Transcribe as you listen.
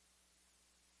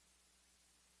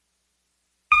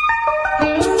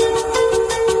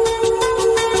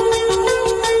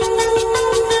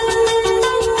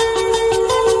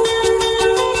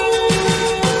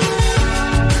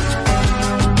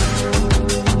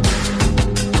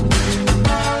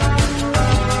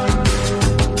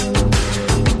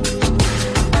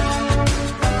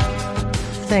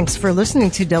Thanks for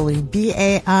listening to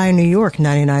WBAI New York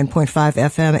 99.5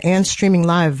 FM and streaming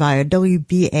live via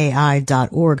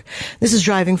WBAI.org. This is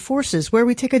Driving Forces, where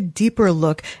we take a deeper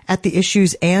look at the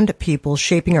issues and people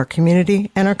shaping our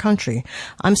community and our country.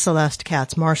 I'm Celeste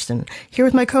Katz Marston, here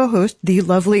with my co-host, the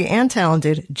lovely and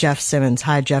talented Jeff Simmons.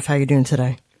 Hi, Jeff. How are you doing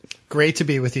today? Great to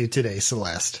be with you today,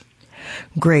 Celeste.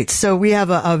 Great. So we have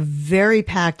a very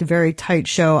packed, very tight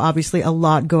show. Obviously, a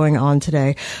lot going on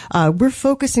today. We're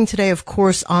focusing today, of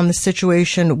course, on the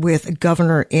situation with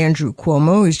Governor Andrew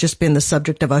Cuomo, who's just been the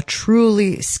subject of a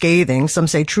truly scathing, some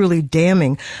say truly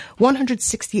damning,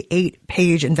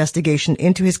 168-page investigation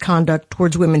into his conduct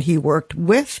towards women he worked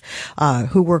with,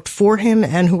 who worked for him,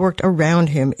 and who worked around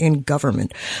him in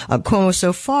government. Cuomo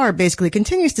so far basically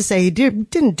continues to say he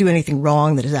didn't do anything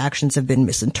wrong, that his actions have been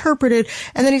misinterpreted,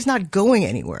 and that he's not going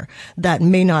anywhere. That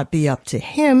may not be up to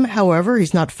him. However,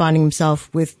 he's not finding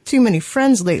himself with too many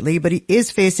friends lately, but he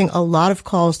is facing a lot of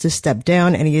calls to step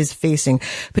down, and he is facing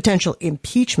potential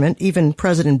impeachment. Even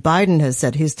President Biden has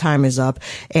said his time is up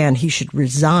and he should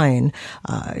resign.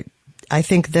 I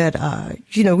think that, I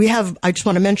just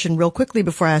want to mention real quickly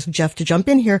before I ask Jeff to jump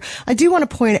in here, I do want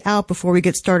to point out before we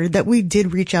get started that we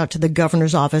did reach out to the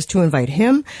governor's office to invite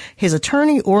him, his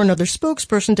attorney, or another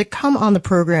spokesperson to come on the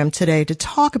program today to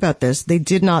talk about this. They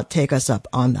did not take us up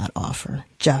on that offer.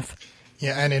 Jeff.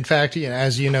 Yeah, and in fact,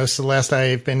 as you know, Celeste,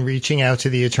 I've been reaching out to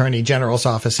the Attorney General's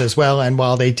office as well. And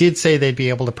while they did say they'd be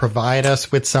able to provide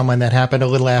us with someone, that happened a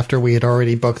little after we had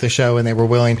already booked the show and they were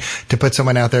willing to put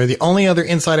someone out there. The only other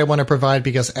insight I want to provide,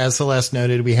 because as Celeste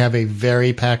noted, we have a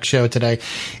very packed show today,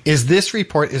 is this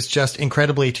report is just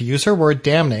incredibly, to use her word,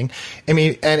 damning. I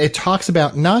mean, and it talks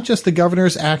about not just the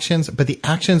governor's actions, but the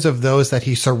actions of those that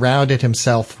he surrounded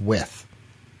himself with.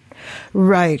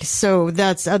 Right. So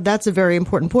that's a very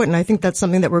important point. And I think that's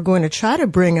something that we're going to try to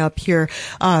bring up here,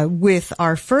 with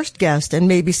our first guest and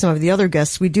maybe some of the other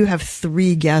guests. We do have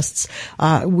 3 guests,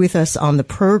 with us on the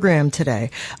program today.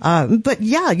 But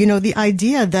yeah, the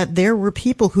idea that there were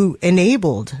people who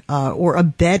enabled, or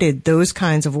abetted those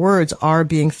kinds of words are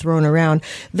being thrown around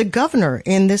the governor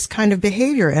in this kind of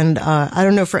behavior. And, I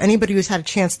don't know, for anybody who's had a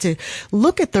chance to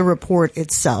look at the report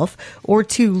itself or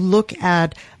to look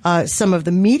at some of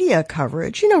the media coverage,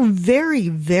 very,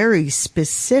 very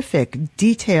specific,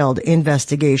 detailed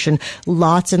investigation,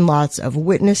 lots and lots of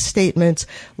witness statements,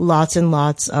 lots and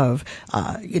lots of,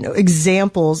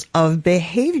 examples of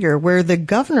behavior where the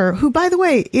governor, who, by the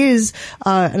way, is,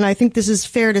 and I think this is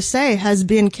fair to say, has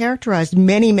been characterized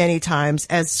many, many times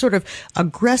as sort of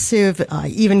aggressive,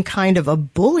 even kind of a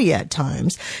bully at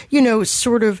times,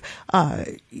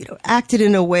 acted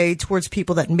in a way towards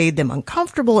people that made them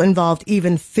uncomfortable, involved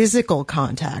even physical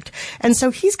contact. And so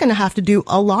he's going to have to do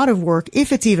a lot of work,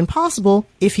 if it's even possible,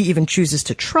 if he even chooses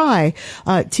to try,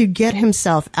 to get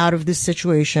himself out of this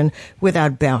situation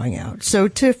without bowing out. So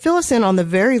to fill us in on the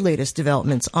very latest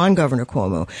developments on Governor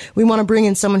Cuomo, we want to bring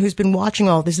in someone who's been watching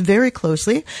all this very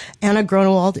closely. Anna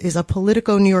Grunewald is a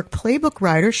Politico New York playbook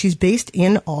writer. She's based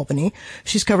in Albany.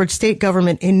 She's covered state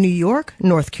government in New York,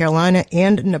 North Carolina,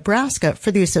 and Nebraska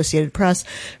for the Associated Press.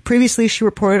 Previously, she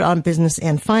reported on business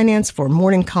and finance for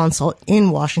Morning Consult in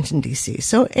Washington, D.C.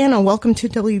 So, Anna, welcome to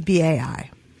WBAI.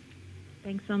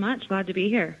 Thanks so much. Glad to be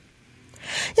here.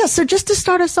 Yeah, so just to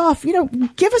start us off,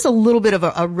 give us a little bit of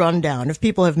a rundown. If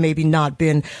people have maybe not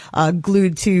been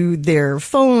glued to their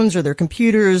phones or their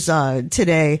computers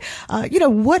today,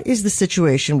 what is the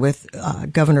situation with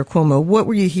Governor Cuomo? What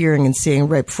were you hearing and seeing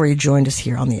right before you joined us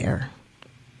here on the air?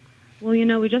 Well,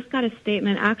 we just got a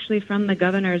statement actually from the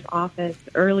governor's office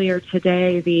earlier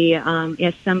today. The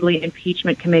Assembly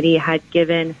Impeachment Committee had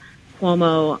given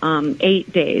Cuomo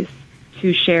 8 days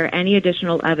to share any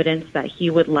additional evidence that he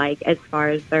would like as far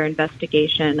as their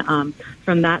investigation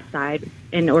from that side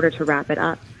in order to wrap it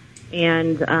up.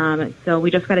 And so we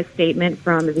just got a statement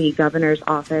from the governor's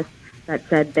office that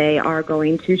said they are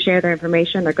going to share their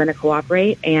information, they're going to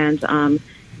cooperate, and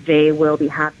they will be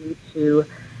happy to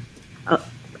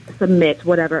submit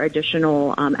whatever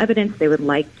additional evidence they would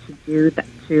like to do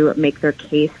to make their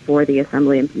case for the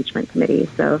Assembly Impeachment Committee.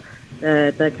 So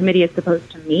the committee is supposed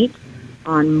to meet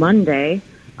on Monday,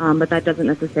 but that doesn't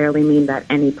necessarily mean that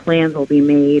any plans will be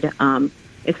made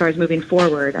as far as moving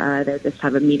forward. They just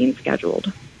have a meeting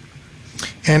scheduled.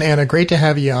 And Anna, great to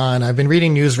have you on. I've been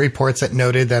reading news reports that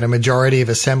noted that a majority of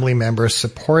Assembly members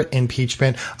support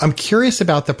impeachment. I'm curious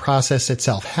about the process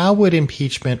itself. How would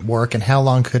impeachment work and how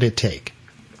long could it take?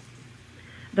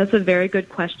 That's a very good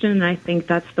question, and I think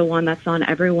that's the one that's on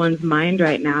everyone's mind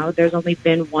right now. There's only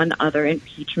been one other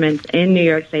impeachment in New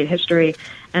York State history,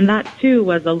 and that too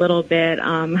was a little bit,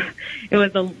 it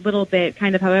was a little bit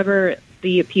kind of however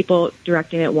the people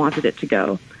directing it wanted it to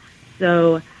go.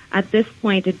 So at this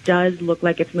point, it does look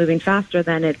like it's moving faster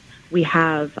than we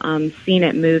have seen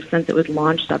it move since it was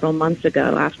launched several months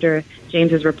ago after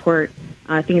James's report.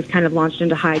 Things kind of launched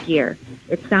into high gear.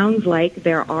 It sounds like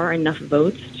there are enough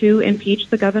votes to impeach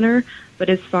the governor, but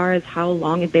as far as how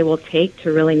long they will take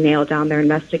to really nail down their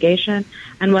investigation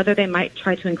and whether they might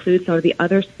try to include some of the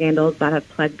other scandals that have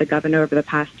plagued the governor over the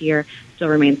past year still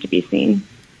remains to be seen.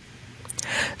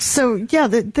 So, yeah,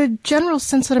 the general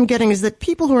sense that I'm getting is that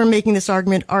people who are making this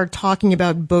argument are talking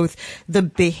about both the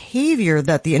behavior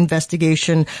that the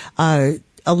investigation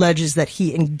alleges that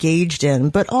he engaged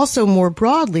in, but also more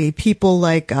broadly, people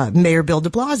like Mayor Bill de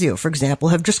Blasio, for example,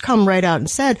 have just come right out and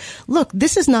said, look,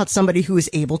 this is not somebody who is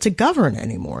able to govern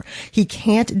anymore. He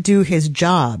can't do his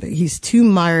job. He's too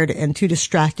mired and too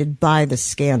distracted by the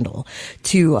scandal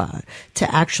to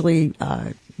actually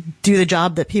do the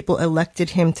job that people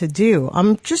elected him to do.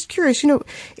 I'm just curious,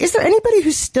 is there anybody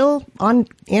who's still on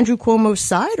Andrew Cuomo's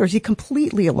side, or is he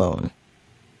completely alone?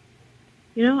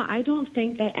 I don't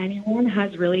think that anyone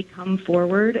has really come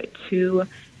forward to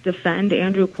defend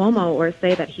Andrew Cuomo or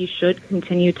say that he should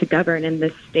continue to govern in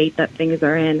this state that things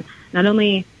are in. Not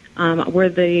only were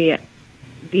the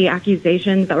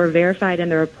accusations that were verified in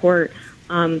the report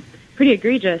pretty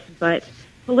egregious, but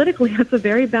politically that's a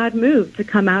very bad move to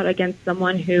come out against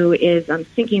someone who is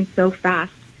sinking so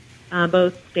fast,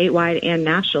 both statewide and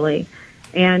nationally.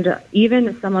 And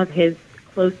even some of his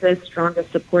closest,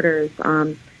 strongest supporters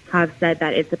have said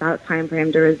that it's about time for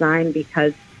him to resign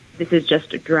because this is just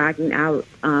dragging out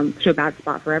to a bad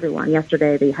spot for everyone.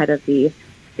 Yesterday, the head of the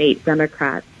state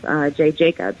Democrats, Jay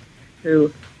Jacobs,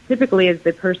 who typically is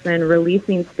the person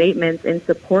releasing statements in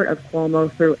support of Cuomo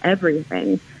through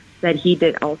everything, said he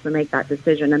did also make that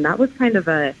decision. And that was kind of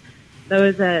that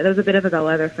was a bit of a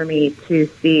bellwether for me to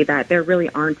see that there really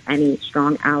aren't any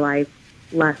strong allies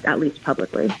left, at least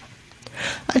publicly.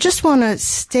 I just want to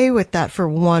stay with that for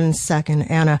 1 second,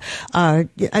 Anna.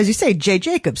 As you say, Jay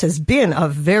Jacobs has been a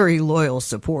very loyal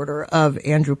supporter of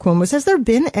Andrew Cuomo's. Has there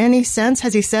been any sense,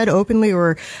 has he said openly,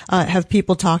 or have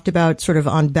people talked about sort of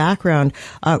on background,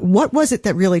 what was it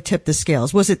that really tipped the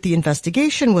scales? Was it the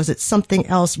investigation? Was it something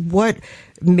else? What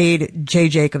made Jay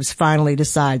Jacobs finally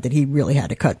decide that he really had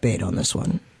to cut bait on this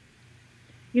one?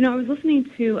 I was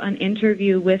listening to an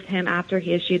interview with him after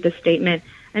he issued the statement,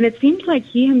 and it seemed like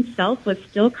he himself was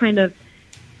still kind of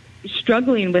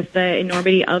struggling with the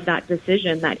enormity of that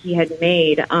decision that he had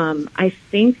made. I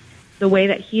think the way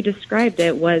that he described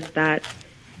it was that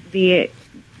the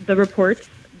reports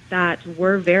that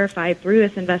were verified through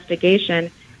this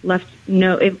investigation left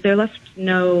no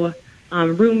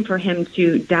room for him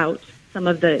to doubt some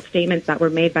of the statements that were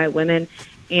made by women,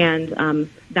 and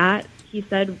that, he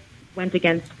said, went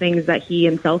against things that he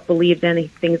himself believed in,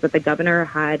 things that the governor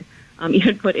had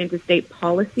even put into state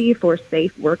policy for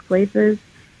safe workplaces.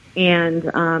 And,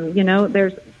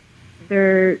 there's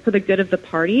for the good of the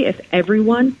party, if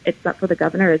everyone, except for the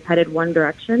governor, is headed one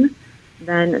direction,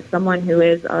 then someone who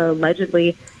is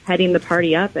allegedly heading the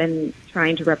party up and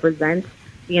trying to represent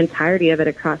the entirety of it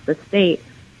across the state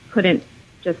couldn't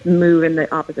just move in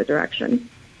the opposite direction.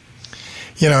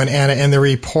 And Anna, in the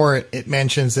report, it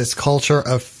mentions this culture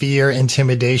of fear,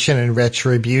 intimidation, and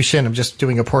retribution. I'm just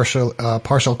doing a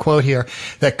partial quote here,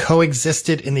 that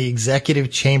coexisted in the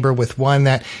executive chamber with one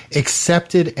that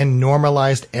accepted and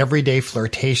normalized everyday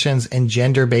flirtations and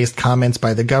gender-based comments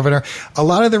by the governor. A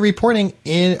lot of the reporting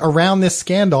around this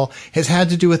scandal has had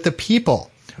to do with the people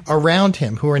around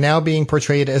him who are now being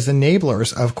portrayed as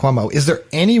enablers of Cuomo. Is there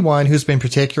anyone who's been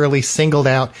particularly singled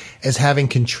out as having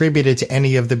contributed to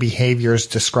any of the behaviors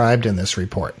described in this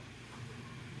report?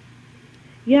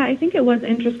 Yeah, I think it was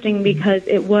interesting because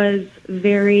it was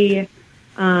very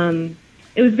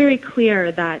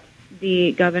clear that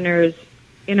the governor's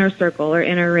inner circle or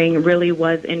inner ring really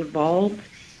was involved,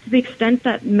 to the extent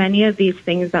that many of these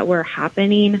things that were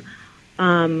happening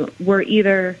were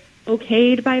either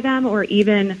okayed by them or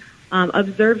even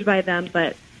observed by them,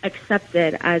 but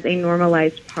accepted as a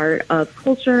normalized part of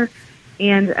culture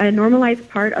and a normalized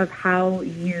part of how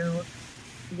you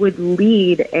would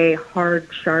lead a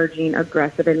hard-charging,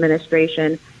 aggressive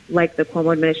administration like the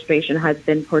Cuomo administration has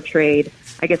been portrayed.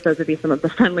 I guess those would be some of the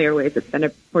friendlier ways it's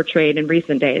been portrayed in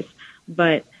recent days.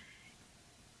 But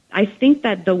I think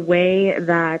that the way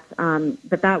that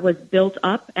that was built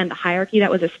up and the hierarchy that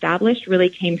was established really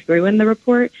came through in the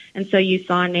report. And so you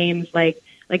saw names like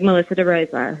Melissa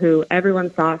DeRosa, who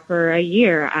everyone saw for a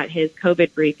year at his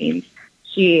COVID briefings.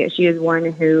 She is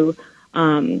one who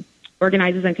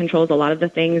organizes and controls a lot of the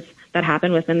things that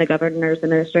happen within the governor's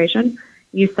administration.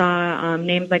 You saw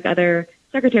names like other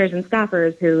secretaries and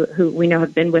staffers who we know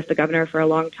have been with the governor for a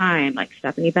long time, like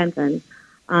Stephanie Benson.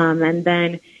 And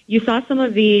then you saw some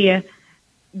of the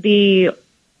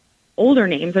older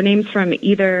names, or names from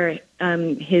either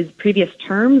his previous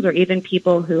terms or even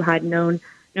people who had known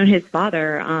his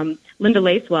father. Linda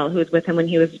Lacewell, who was with him when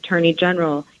he was Attorney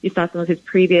General. You saw some of his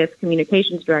previous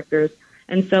communications directors.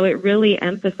 And so it really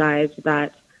emphasized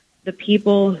that the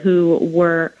people who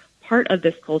were part of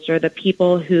this culture, the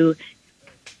people who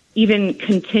even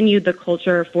continued the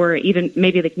culture for even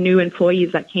maybe like new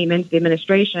employees that came into the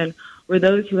administration, were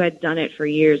those who had done it for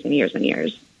years and years and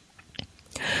years.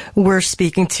 We're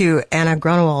speaking to Anna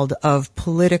Grunewald of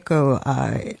Politico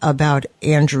about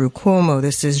Andrew Cuomo.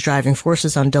 This is Driving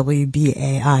Forces on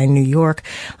WBAI New York.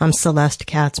 I'm Celeste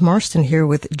Katz-Marston here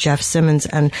with Jeff Simmons.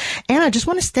 And Anna, I just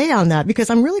want to stay on that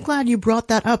because I'm really glad you brought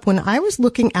that up. When I was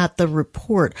looking at the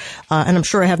report, and I'm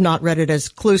sure I have not read it as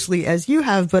closely as you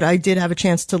have, but I did have a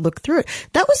chance to look through it.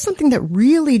 That was something that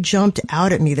really jumped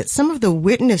out at me, that some of the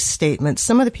witness statements,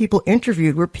 some of the people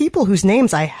interviewed were people whose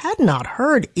names I had not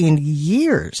heard in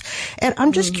years. And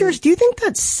I'm just curious, do you think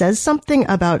that says something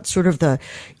about sort of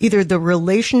either the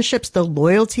relationships, the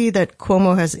loyalty that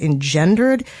Cuomo has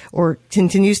engendered or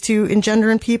continues to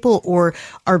engender in people, or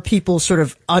are people sort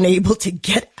of unable to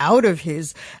get out of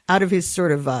his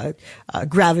sort of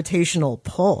gravitational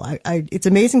pull? It's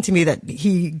amazing to me that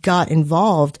he got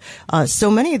involved. So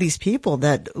many of these people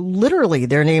that literally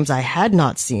their names I had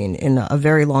not seen in a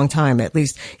very long time, at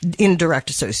least in direct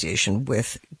association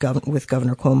with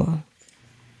Governor Cuomo.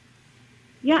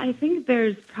 Yeah, I think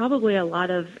there's probably a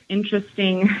lot of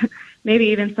interesting, maybe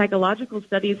even psychological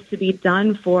studies to be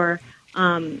done for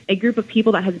a group of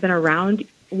people that has been around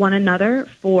one another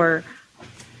for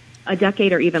a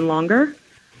decade or even longer.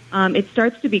 It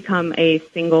starts to become a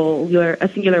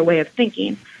singular way of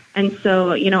thinking. And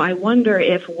so, I wonder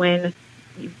if when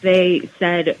they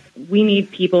said, we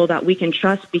need people that we can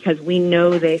trust because we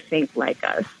know they think like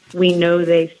us, we know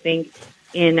they think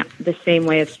in the same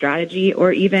way of strategy,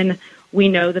 or even we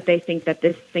know that they think that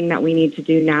this thing that we need to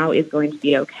do now is going to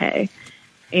be okay.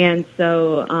 And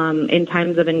so in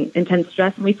times of intense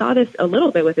stress, and we saw this a little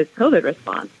bit with his COVID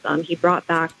response, he brought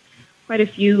back quite a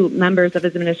few members of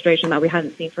his administration that we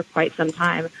hadn't seen for quite some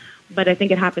time. But I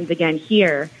think it happens again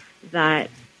here that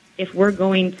if we're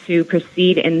going to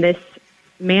proceed in this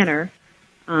manner,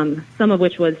 some of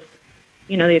which was,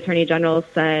 the Attorney General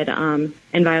said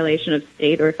in violation of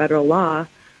state or federal law,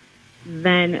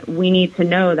 then we need to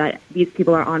know that these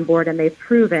people are on board and they've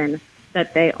proven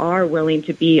that they are willing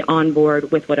to be on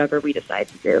board with whatever we decide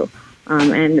to do.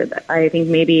 And I think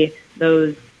maybe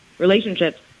those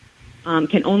relationships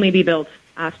can only be built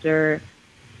after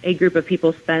a group of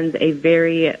people spends a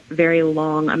very, very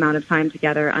long amount of time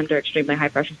together under extremely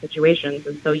high-pressure situations.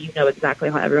 And so you know exactly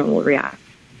how everyone will react.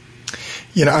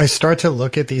 I start to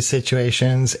look at these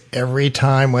situations every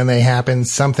time when they happen,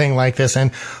 something like this.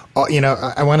 And,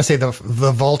 I want to say the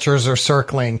vultures are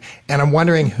circling. And I'm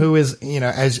wondering who is,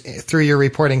 as through your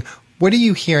reporting, what are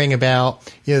you hearing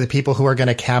about, the people who are going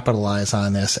to capitalize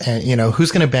on this? And,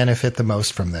 who's going to benefit the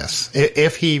most from this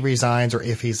if he resigns or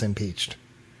if he's impeached?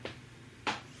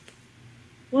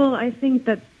 Well, I think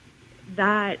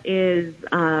that is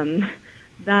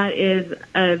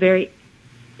a very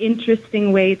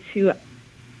interesting way to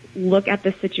look at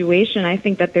the situation. I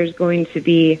think that there's going to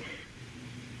be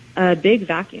a big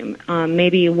vacuum,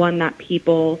 maybe one that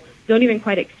people don't even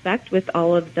quite expect with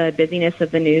all of the busyness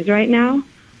of the news right now.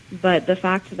 But the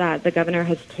fact that the governor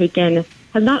has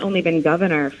not only been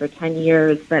governor for 10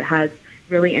 years, but has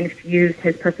really infused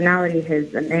his personality,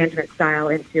 his management style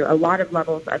into a lot of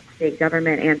levels of state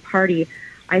government and party,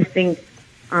 I think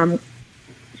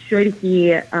should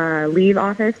he leave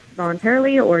office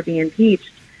voluntarily or be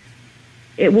impeached,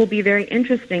 it will be very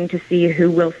interesting to see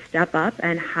who will step up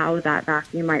and how that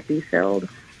vacuum might be filled,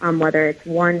 whether it's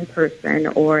one person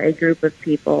or a group of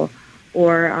people,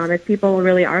 or if people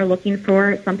really are looking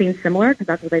for something similar, because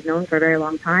that's what they've known for a very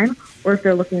long time, or if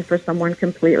they're looking for someone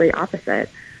completely opposite.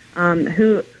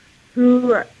 Who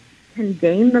can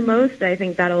gain the most? I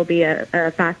think that'll be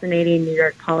a fascinating New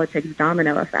York politics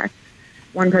domino effect.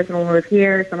 One person will move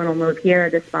here, someone will move here,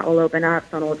 this spot will open up,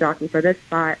 someone will jockey for this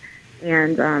spot,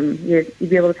 and you'd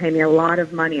be able to pay me a lot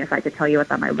of money if I could tell you what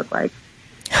that might look like.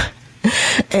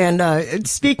 And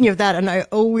speaking of that, and I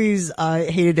always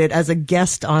hated it as a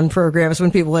guest on programs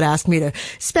when people would ask me to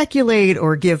speculate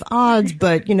or give odds,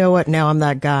 but you know what? Now I'm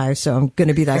that guy, so I'm going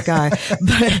to be that guy.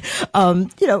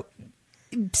 But,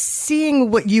 seeing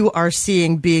what you are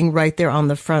seeing, being right there on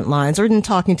the front lines, or in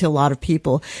talking to a lot of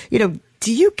people,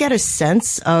 do you get a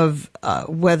sense of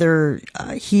whether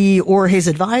he or his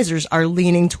advisors are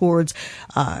leaning towards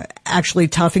actually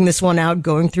toughing this one out,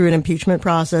 going through an impeachment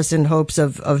process in hopes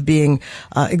of being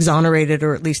exonerated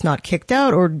or at least not kicked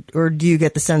out, or do you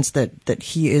get the sense that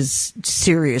he is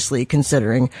seriously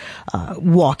considering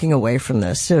walking away from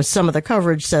this? So some of the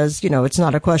coverage says, it's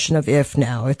not a question of if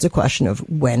now, it's a question of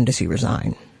when does he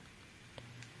resign?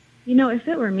 If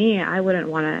it were me, I wouldn't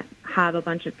want to have a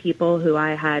bunch of people who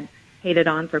I had hated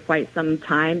on for quite some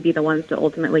time be the ones to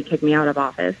ultimately kick me out of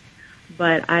office.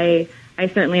 But I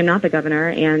certainly am not the governor,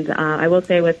 and I will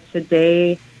say with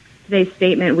today's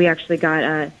statement, we actually got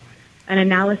an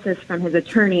analysis from his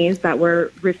attorneys that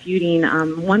were refuting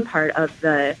one part of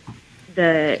the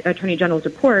Attorney General's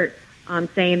report,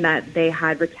 saying that they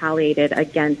had retaliated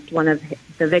against one of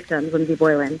the victims, Lindsay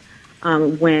Boylan,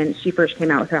 when she first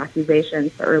came out with her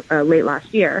accusations late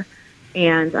last year.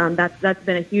 And that's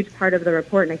been a huge part of the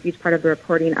report and a huge part of the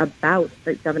reporting about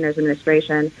the governor's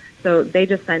administration. So they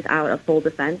just sent out a full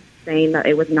defense saying that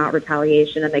it was not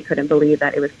retaliation and they couldn't believe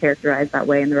that it was characterized that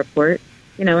way in the report.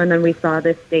 And then we saw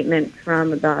this statement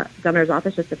from the governor's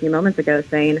office just a few moments ago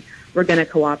saying we're going to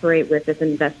cooperate with this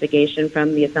investigation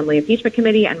from the Assembly Impeachment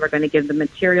Committee and we're going to give the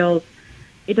materials.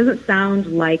 It doesn't sound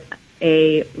like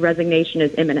a resignation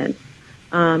is imminent,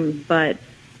 but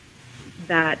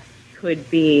that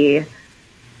could be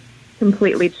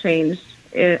completely changed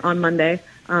on Monday,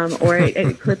 or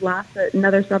it could last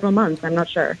another several months. I'm not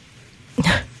sure.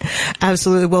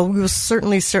 Absolutely. Well, we will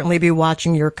certainly be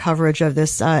watching your coverage of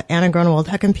this. Anna Grunewald,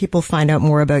 how can people find out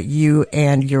more about you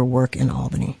and your work in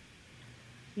Albany?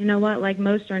 You know what? Like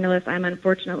most journalists, I'm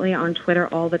unfortunately on Twitter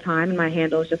all the time, and my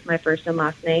handle is just my first and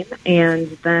last name. And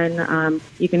then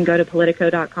you can go to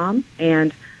Politico.com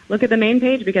and look at the main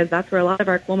page because that's where a lot of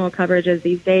our Cuomo coverage is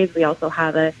these days. We also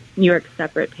have a New York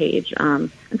separate page.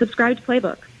 And subscribe to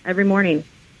Playbook every morning.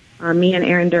 Me and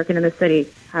Aaron Durkin in the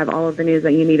city have all of the news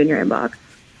that you need in your inbox.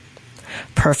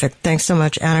 Perfect. Thanks so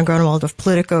much, Anna Grunewald of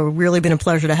Politico. Really been a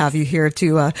pleasure to have you here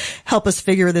to help us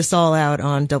figure this all out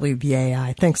on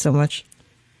WBAI. Thanks so much.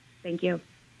 Thank you.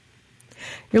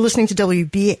 You're listening to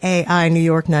WBAI New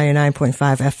York 99.5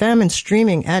 FM and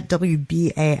streaming at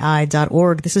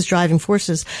WBAI.org. This is Driving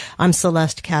Forces. I'm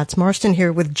Celeste Katz-Marston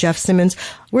here with Jeff Simmons.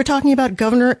 We're talking about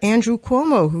Governor Andrew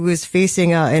Cuomo, who is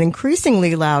facing an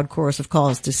increasingly loud chorus of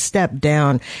calls to step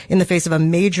down in the face of a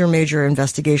major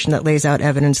investigation that lays out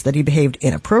evidence that he behaved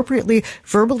inappropriately,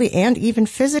 verbally, and even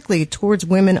physically towards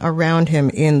women around him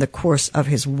in the course of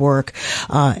his work.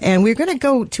 And we're going to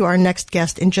go to our next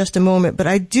guest in just a moment, but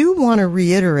I do want to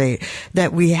reiterate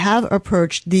that we have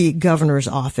approached the governor's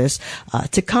office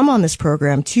to come on this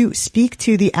program to speak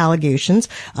to the allegations.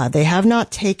 They have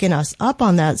not taken us up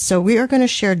on that, so we are going to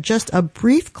share just a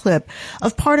brief clip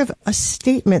of part of a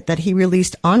statement that he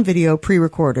released on video,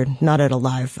 pre-recorded, not at a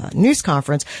live news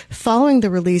conference, following the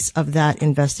release of that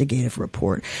investigative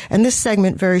report. And this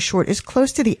segment, very short, is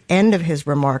close to the end of his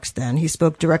remarks then. He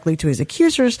spoke directly to his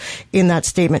accusers in that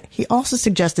statement. He also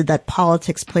suggested that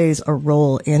politics plays a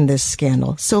role in this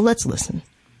scandal. So let's listen.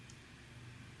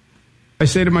 I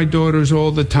say to my daughters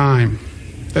all the time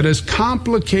that as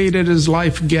complicated as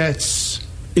life gets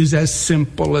is as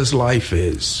simple as life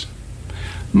is.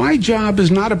 My job is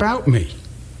not about me.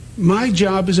 My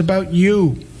job is about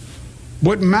you.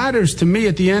 What matters to me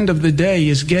at the end of the day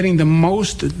is getting the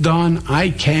most done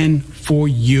I can for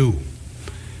you.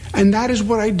 And that is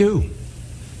what I do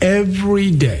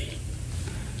every day.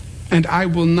 And I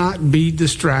will not be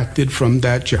distracted from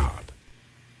that job.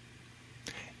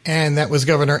 And that was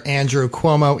Governor Andrew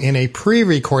Cuomo in a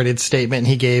pre-recorded statement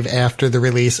he gave after the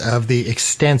release of the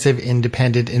extensive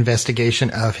independent investigation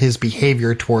of his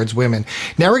behavior towards women.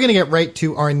 Now we're going to get right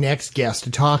to our next guest to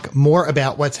talk more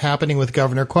about what's happening with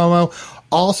Governor Cuomo,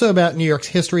 also about New York's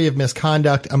history of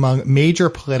misconduct among major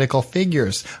political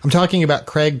figures. I'm talking about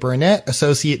Craig Burnett,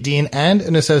 Associate Dean and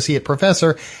an Associate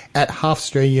Professor at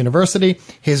Hofstra University.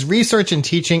 His research and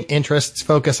teaching interests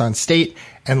focus on state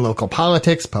and local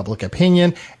politics, public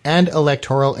opinion, and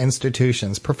electoral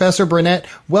institutions. Professor Burnett,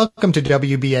 welcome to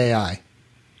WBAI.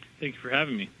 Thank you for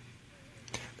having me.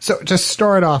 So to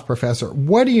start off, Professor,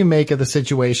 what do you make of the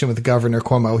situation with Governor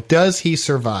Cuomo? Does he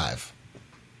survive?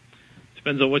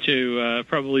 Depends on what you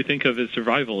probably think of as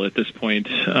survival at this point.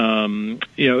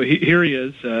 Here he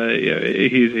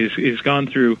is. He's gone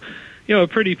through, a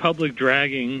pretty public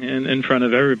dragging in front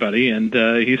of everybody, and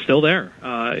he's still there.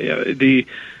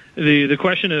 The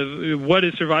question of what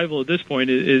is survival at this point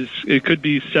is it could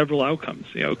be several outcomes.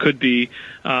 It could be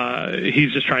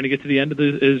he's just trying to get to the end of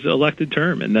his elected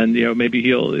term, and then maybe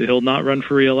he'll not run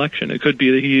for re-election. It could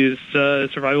be that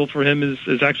survival for him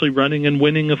is actually running and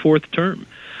winning a fourth term.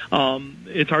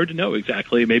 It's hard to know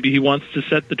exactly. Maybe he wants to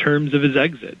set the terms of his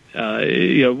exit.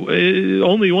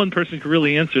 Only one person can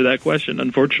really answer that question,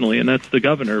 unfortunately, and that's the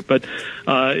governor. But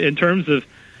in terms of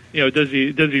does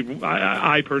he?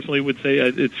 I personally would say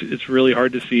it's really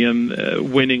hard to see him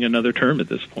winning another term at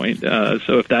this point.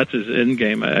 So if that's his end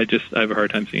game, I have a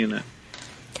hard time seeing that.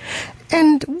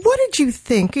 And what did you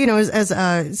think,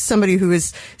 as somebody who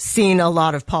has seen a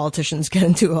lot of politicians get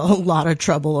into a lot of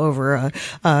trouble over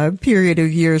a period of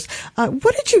years,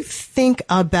 what did you think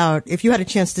about, if you had a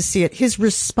chance to see it, his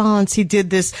response? He did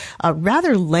this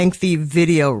rather lengthy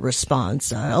video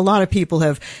response. A lot of people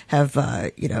have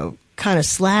kind of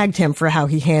slagged him for how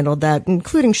he handled that,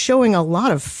 including showing a lot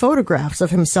of photographs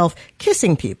of himself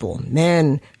kissing people,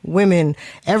 men, women,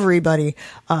 everybody,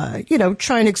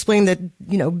 trying to explain that,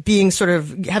 being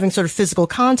having physical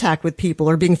contact with people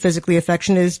or being physically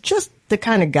affectionate is just the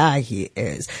kind of guy he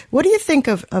is. What do you think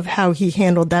of how he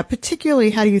handled that? Particularly,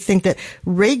 how do you think that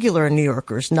regular New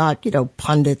Yorkers, not,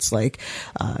 pundits like,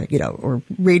 or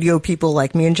radio people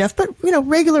like me and Jeff, but,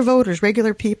 regular voters,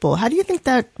 regular people, how do you think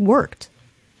that worked?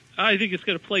 I think it's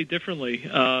going to play differently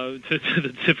to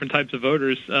the different types of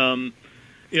voters. In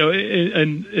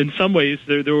some ways,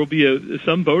 there will be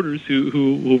some voters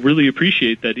who will really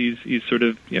appreciate that he's sort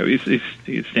of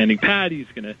he's standing pat. He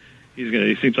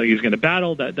seems like he's going to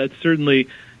battle. That's certainly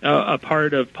a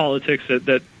part of politics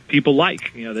that people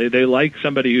like. They like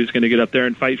somebody who's going to get up there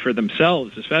and fight for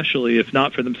themselves, especially if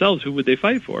not for themselves. Who would they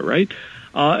fight for, right?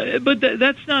 But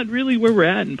that's not really where we're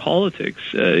at in politics,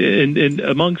 and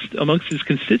amongst his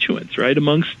constituents, right?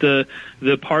 Amongst the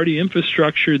party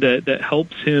infrastructure that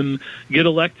helps him get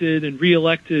elected and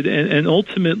reelected and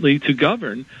ultimately to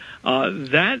govern.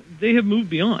 That they have moved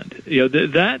beyond.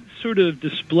 That sort of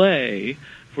display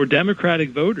for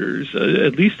Democratic voters,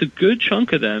 at least a good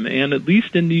chunk of them, and at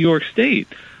least in New York State,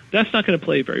 that's not going to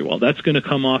play very well. That's going to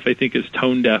come off, I think, as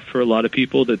tone deaf for a lot of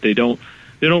people, that they don't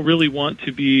really want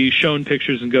to be shown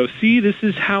pictures and go, see, this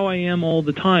is how I am all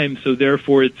the time, so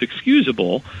therefore it's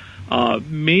excusable.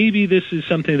 Maybe this is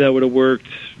something that would have worked,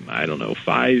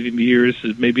 5 years,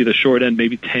 maybe the short end,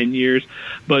 maybe 10 years.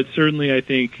 But certainly I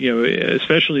think,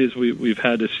 especially as we've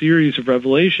had a series of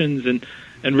revelations and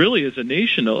really as a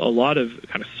nation, a lot of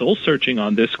kind of soul-searching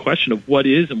on this question of what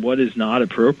is and what is not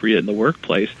appropriate in the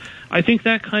workplace. I think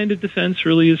that kind of defense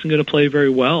really isn't going to play very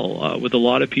well with a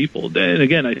lot of people. And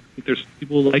again, I think there's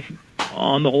people like,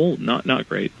 on the whole, not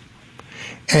great.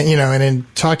 And, and in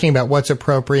talking about what's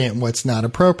appropriate and what's not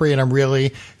appropriate, I'm really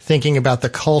thinking about the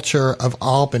culture of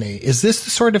Albany. Is this the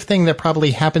sort of thing that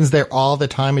probably happens there all the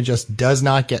time and just does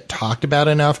not get talked about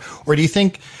enough? Or do you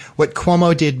think what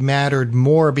Cuomo did mattered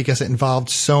more because it involved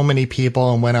so many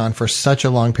people and went on for such a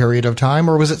long period of time?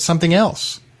 Or was it something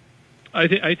else?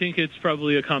 I think it's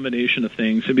probably a combination of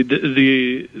things. I mean,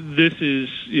 this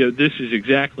is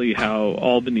exactly how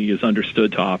Albany is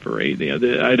understood to operate.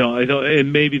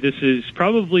 And maybe this is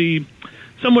probably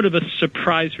somewhat of a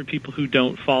surprise for people who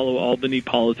don't follow Albany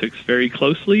politics very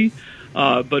closely.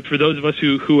 But for those of us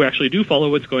who actually do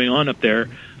follow what's going on up there,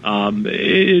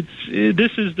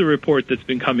 this is the report that's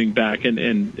been coming back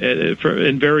in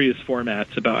various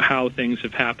formats about how things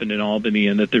have happened in Albany,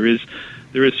 and that there is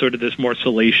sort of this more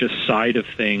salacious side of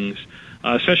things,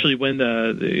 especially when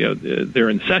they're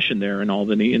in session there in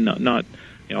Albany, and not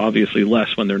obviously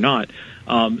less when they're not.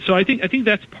 So I think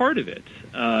that's part of it.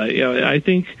 I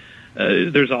think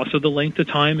there's also the length of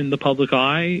time in the public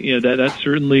eye. That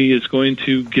certainly is going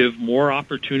to give more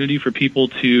opportunity for people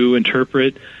to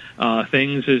interpret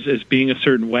things as being a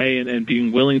certain way and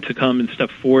being willing to come and step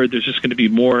forward. There's just going to be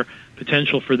more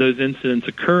potential for those incidents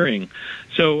occurring.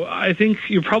 So I think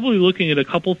you're probably looking at a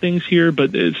couple things here,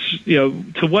 but it's,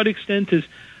 to what extent is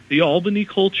the Albany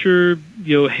culture,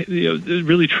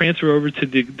 really transfer over to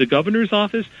the governor's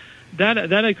office?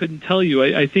 That I couldn't tell you.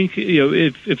 I think,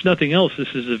 if nothing else,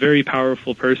 this is a very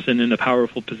powerful person in a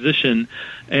powerful position,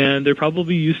 and they're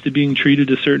probably used to being treated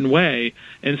a certain way.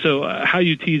 And so how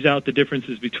you tease out the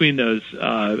differences between those,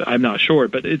 I'm not sure.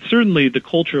 But it's certainly the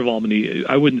culture of Albany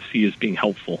I wouldn't see as being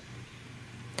helpful.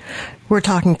 We're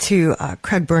talking to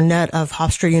Craig Burnett of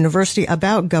Hofstra University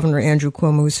about Governor Andrew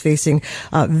Cuomo, who's facing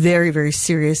very, very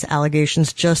serious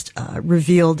allegations just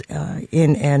revealed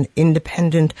in an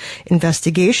independent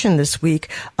investigation this week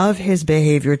of his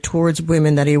behavior towards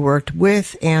women that he worked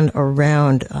with and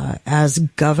around as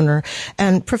governor.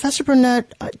 And Professor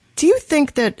Burnett, do you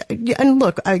think that, and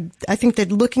look, I think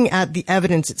that looking at the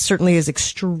evidence, it certainly is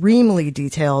extremely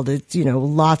detailed. It's,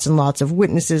 lots and lots of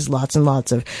witnesses, lots and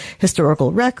lots of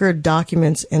historical record,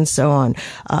 documents, and so on.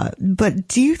 But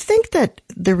do you think that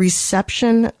the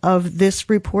reception of this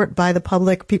report by the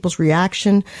public, people's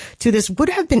reaction to this, would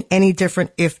have been any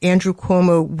different if Andrew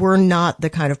Cuomo were not the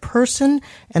kind of person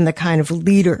and the kind of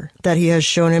leader that he has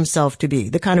shown himself to be,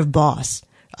 the kind of boss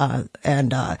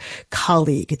and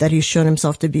colleague that he's shown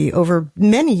himself to be over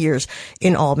many years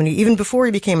in Albany, even before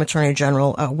he became Attorney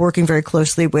General, working very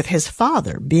closely with his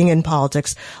father, being in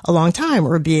politics a long time,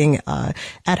 or being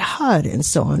at HUD and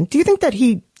so on? Do you think that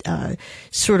he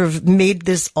sort of made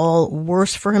this all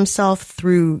worse for himself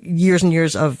through years and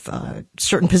years of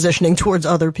certain positioning towards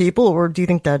other people, or do you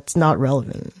think that's not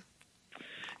relevant?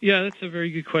 Yeah, that's a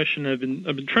very good question. I've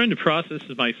been trying to process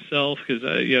it myself, because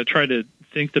I try to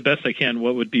think the best I can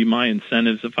what would be my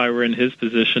incentives if I were in his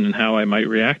position and how I might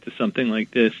react to something like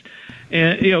this.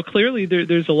 And clearly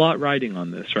there's a lot riding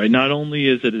on this, right? Not only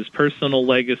is it his personal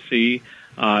legacy,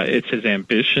 it's his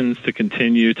ambitions to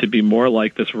continue to be more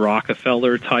like this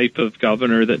Rockefeller type of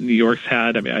governor that New York's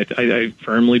had. I mean, I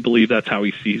firmly believe that's how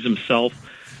he sees himself,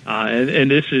 and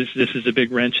this is a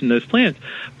big wrench in those plans.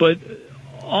 But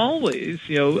always,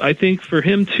 I think for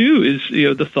him too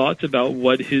is, the thoughts about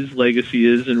what his legacy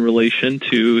is in relation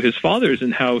to his father's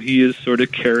and how he is sort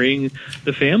of carrying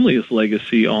the family's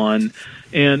legacy on.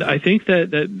 And I think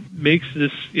that makes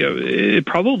this, it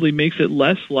probably makes it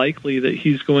less likely that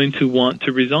he's going to want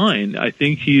to resign. I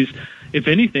think if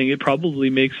anything, it probably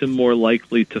makes him more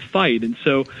likely to fight. And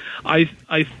so I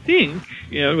think,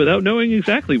 without knowing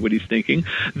exactly what he's thinking,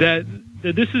 that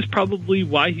this is probably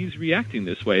why he's reacting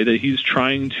this way, that he's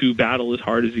trying to battle as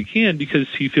hard as he can because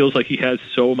he feels like he has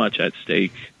so much at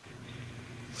stake.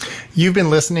 You've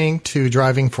been listening to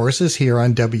Driving Forces here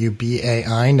on WBAI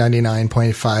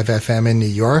 99.5 FM in New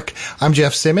York. I'm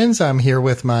Jeff Simmons. I'm here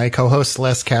with my co-host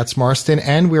Celeste Katz-Marston,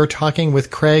 and we're talking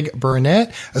with Craig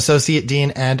Burnett, Associate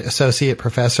Dean and Associate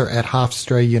Professor at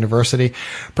Hofstra University.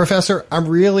 Professor, I'm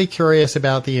really curious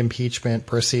about the impeachment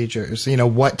procedures.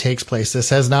 What takes place. This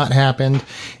has not happened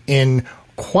in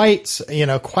quite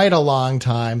a long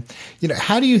time.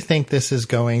 How do you think this is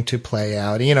going to play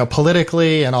out,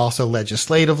 politically and also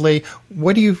legislatively?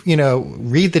 What do you,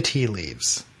 read the tea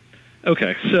leaves?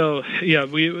 Okay, so yeah,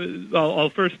 I'll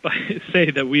first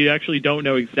say that we actually don't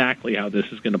know exactly how this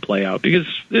is going to play out because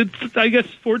it's, I guess,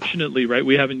 fortunately, right,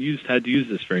 we haven't had to use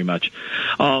this very much.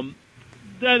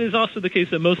 That is also the case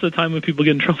that most of the time when people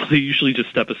get in trouble, they usually just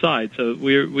step aside. So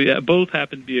we both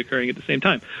happen to be occurring at the same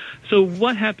time. So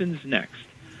what happens next?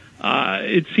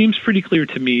 It seems pretty clear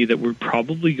to me that we're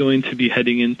probably going to be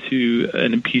heading into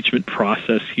an impeachment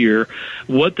process here.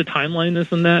 What the timeline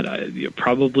is on that,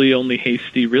 probably only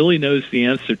Hasty really knows the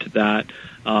answer to that.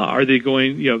 Are they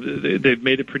going, they've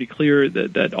made it pretty clear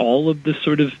that all of this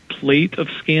sort of plate of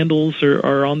scandals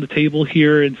are on the table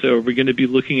here. And so we're going to be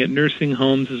looking at nursing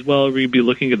homes as well. We're going to be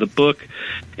looking at the book.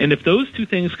 And if those two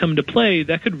things come to play,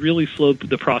 that could really slow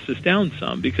the process down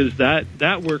some because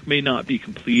that work may not be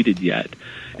completed yet.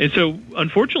 And so,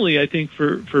 unfortunately, I think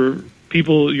for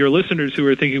people, your listeners who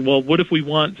are thinking, well, what if we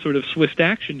want sort of swift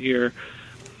action here?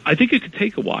 I think it could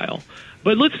take a while.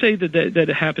 But let's say that it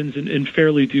happens in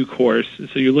fairly due course.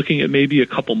 So you're looking at maybe a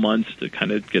couple months to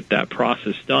kind of get that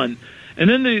process done. And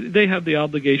then they have the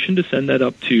obligation to send that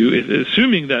up to,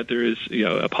 assuming that there is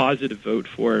a positive vote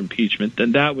for impeachment,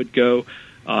 then that would go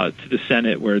to the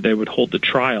Senate where they would hold the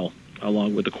trial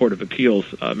along with the Court of Appeals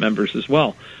members as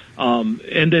well.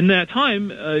 And in that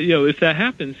time, if that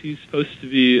happens, he's supposed to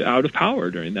be out of power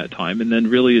during that time. And then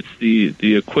really it's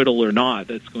the acquittal or not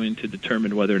that's going to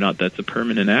determine whether or not that's a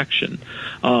permanent action.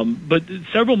 But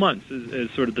several months is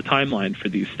sort of the timeline for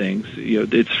these things.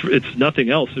 It's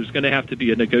nothing else. There's going to have to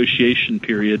be a negotiation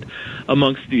period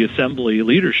amongst the Assembly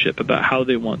leadership about how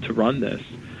they want to run this.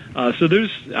 So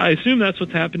I assume that's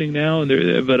what's happening now,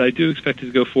 but I do expect it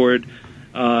to go forward.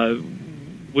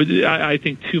 I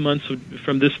think 2 months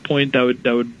from this point,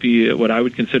 that would be what I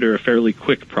would consider a fairly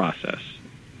quick process.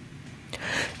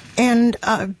 And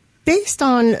based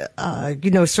on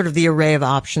sort of the array of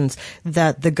options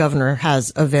that the governor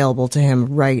has available to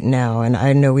him right now, and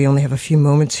I know we only have a few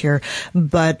moments here,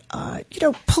 but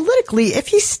politically, if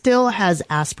he still has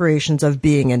aspirations of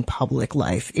being in public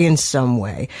life in some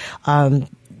way,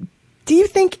 do Do you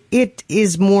think it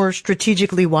is more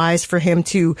strategically wise for him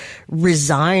to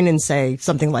resign and say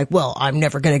something like, well, I'm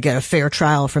never going to get a fair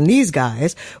trial from these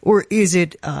guys? Or is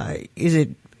it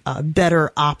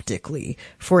better optically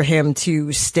for him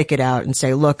to stick it out and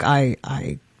say, look,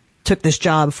 I took this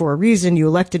job for a reason, you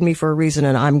elected me for a reason,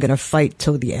 and I'm going to fight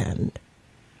till the end?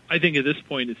 I think at this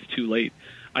point it's too late.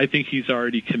 I think he's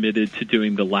already committed to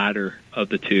doing the latter of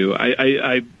the two.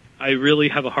 I really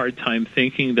have a hard time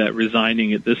thinking that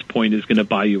resigning at this point is going to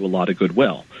buy you a lot of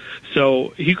goodwill. So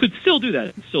he could still do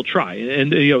that and still try.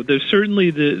 And there's certainly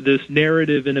this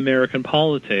narrative in American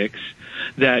politics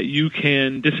that you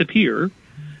can disappear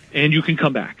and you can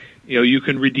come back. You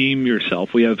can redeem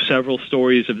yourself. We have several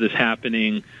stories of this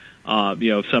happening. Some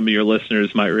of your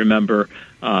listeners might remember,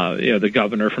 the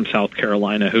governor from South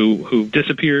Carolina who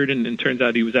disappeared, and turns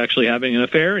out he was actually having an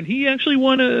affair, and he actually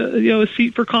won a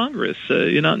seat for Congress.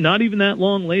 Not even that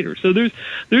long later. So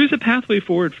there's a pathway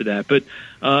forward for that. But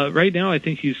right now, I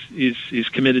think he's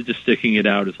committed to sticking it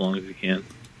out as long as he can.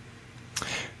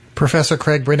 Professor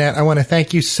Craig Burnett, I want to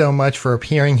thank you so much for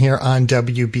appearing here on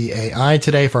WBAI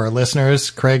today. For our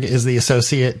listeners, Craig is the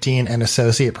Associate Dean and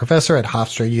Associate Professor at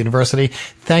Hofstra University.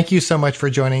 Thank you so much for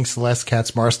joining Celeste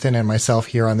Katz Marston and myself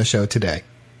here on the show today.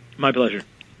 My pleasure.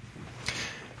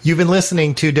 You've been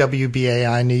listening to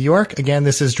WBAI New York. Again,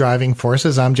 this is Driving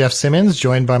Forces. I'm Jeff Simmons,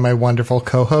 joined by my wonderful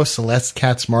co-host, Celeste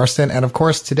Katz Marston. And of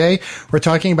course, today we're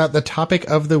talking about the topic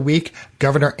of the week,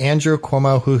 Governor Andrew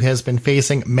Cuomo, who has been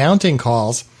facing mounting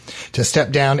calls to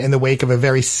step down in the wake of a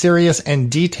very serious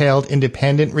and detailed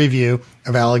independent review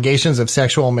of allegations of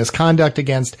sexual misconduct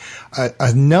against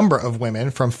a number of women,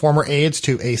 from former aides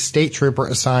to a state trooper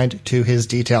assigned to his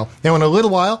detail. Now, in a little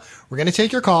while, we're going to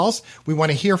take your calls. We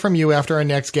want to hear from you after our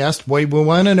next guest. We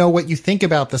want to know what you think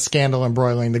about the scandal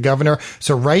embroiling the governor.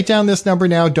 So write down this number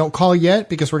now. Don't call yet,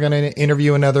 because we're going to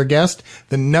interview another guest.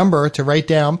 The number to write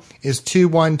down is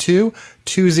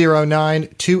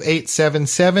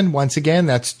 212-209-2877. Once again,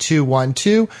 that's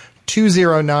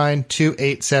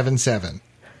 212-209-2877.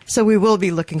 So we will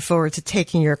be looking forward to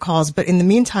taking your calls. But in the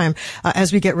meantime,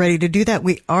 as we get ready to do that,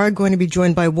 we are going to be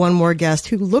joined by one more guest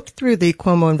who looked through the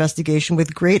Cuomo investigation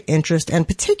with great interest and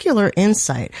particular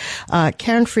insight.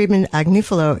 Karen Friedman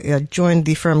Agnifilo joined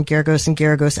the firm Geragos &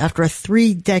 Geragos after a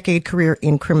 3-decade career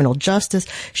in criminal justice.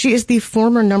 She is the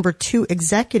former number 2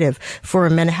 executive for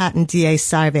Manhattan DA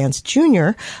Cy Vance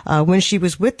Jr. When she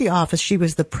was with the office, she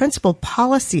was the principal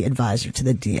policy advisor to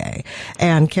the DA.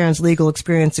 And Karen's legal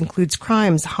experience includes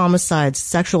crimes, homicides,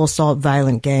 sexual assault,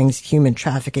 violent gangs, human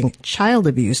trafficking, child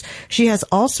abuse. She has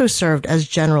also served as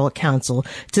general counsel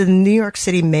to the New York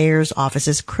City Mayor's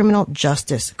Office's Criminal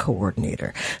Justice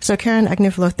Coordinator. So Karen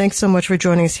Agnifilo, thanks so much for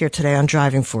joining us here today on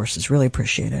Driving Forces. Really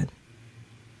appreciate it.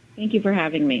 Thank you for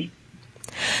having me.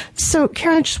 So,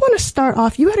 Karen, I just want to start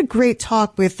off. You had a great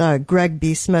talk with Greg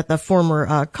B. Smith, a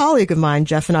former colleague of mine.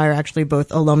 Jeff and I are actually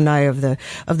both alumni of the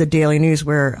Daily News,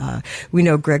 where we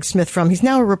know Greg Smith from. He's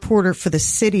now a reporter for the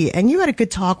City, and you had a good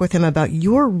talk with him about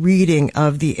your reading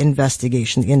of the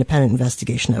investigation, the independent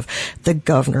investigation of the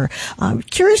governor.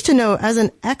 Curious to know, as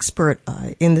an expert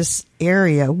in this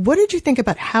area, what did you think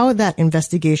about how that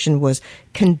investigation was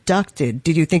conducted?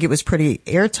 Did you think it was pretty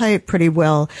airtight, pretty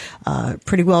well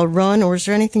run, or is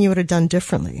there anything you would have done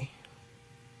differently?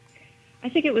 I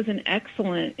think it was an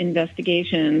excellent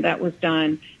investigation that was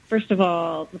done. First of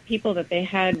all, the people that they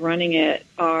had running it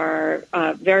are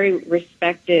very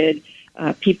respected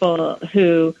people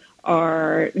who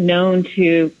are known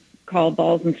to call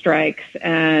balls and strikes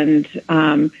and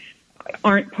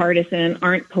aren't partisan,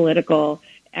 aren't political,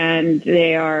 and they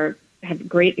have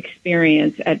great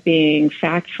experience at being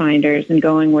fact finders and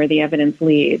going where the evidence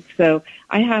leads. So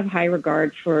I have high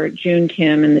regard for June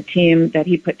Kim and the team that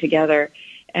he put together,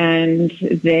 and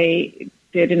they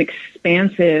did an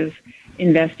expansive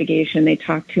investigation. They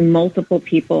talked to multiple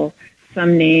people,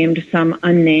 some named, some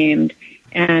unnamed,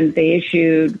 and they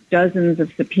issued dozens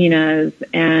of subpoenas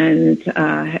and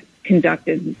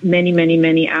conducted many, many,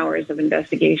 many hours of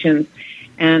investigations.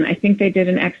 And I think they did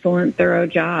an excellent, thorough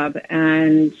job,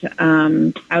 and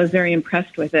I was very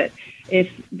impressed with it.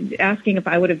 If asking if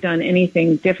I would have done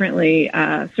anything differently,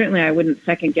 certainly I wouldn't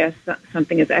second-guess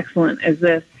something as excellent as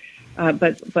this.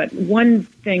 But one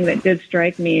thing that did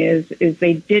strike me is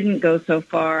they didn't go so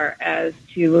far as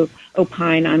to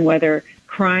opine on whether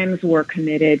crimes were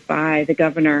committed by the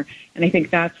governor, and I think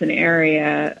that's an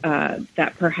area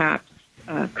that perhaps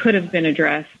could have been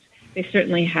addressed. They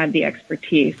certainly had the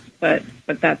expertise, but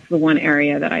that's the one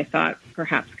area that I thought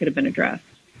perhaps could have been addressed.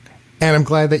 And I'm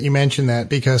glad that you mentioned that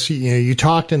because you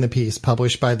talked in the piece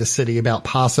published by the city about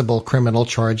possible criminal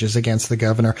charges against the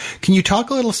governor. Can you talk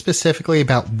a little specifically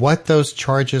about what those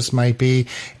charges might be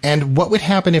and what would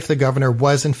happen if the governor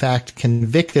was in fact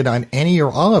convicted on any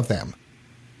or all of them?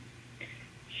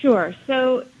 Sure.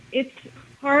 So it's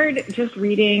hard just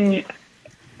reading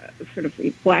sort of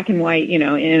black and white,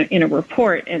 in a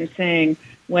report and saying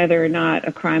whether or not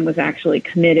a crime was actually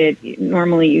committed.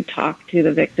 Normally you talk to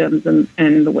the victims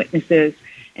and the witnesses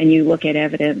and you look at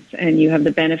evidence and you have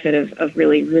the benefit of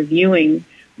really reviewing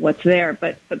what's there.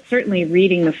 But certainly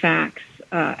reading the facts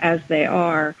as they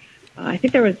are, I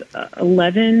think there was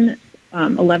 11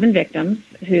 victims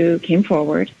who came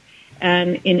forward.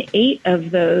 And in 8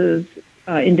 of those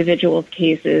individuals'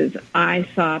 cases, I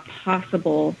saw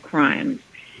possible crimes.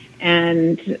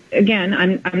 And again,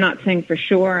 I'm not saying for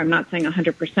sure, I'm not saying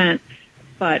 100%,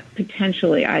 but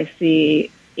potentially I see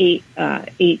eight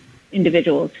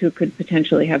individuals who could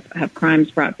potentially have crimes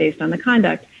brought based on the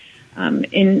conduct.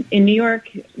 In New York,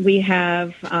 we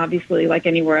have, obviously, like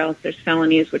anywhere else, there's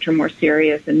felonies, which are more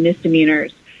serious, and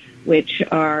misdemeanors, which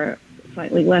are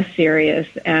slightly less serious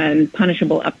and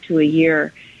punishable up to a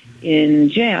year in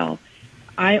jail.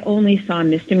 I only saw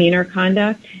misdemeanor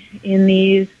conduct in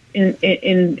these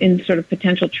in sort of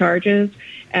potential charges,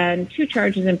 and 2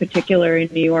 charges in particular in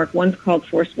New York. One's called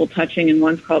forcible touching and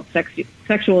one's called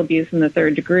sexual abuse in the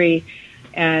 3rd degree,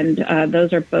 and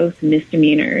those are both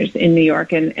misdemeanors in New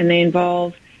York, and they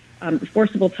involve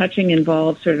forcible touching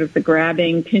involves sort of the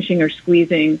grabbing, pinching, or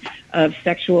squeezing of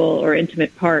sexual or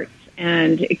intimate parts,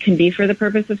 and it can be for the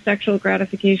purpose of sexual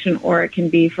gratification or it can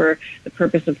be for the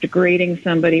purpose of degrading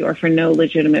somebody or for no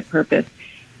legitimate purpose.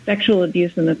 Sexual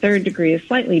abuse in the 3rd degree is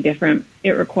slightly different.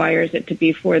 It requires it to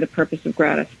be for the purpose of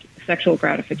sexual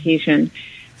gratification.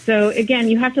 So again,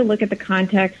 you have to look at the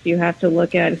context. You have to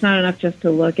look at, it's not enough just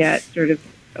to look at sort of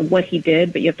what he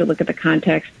did, but you have to look at the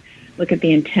context, look at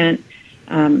the intent,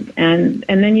 and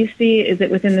then you see, is it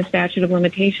within the statute of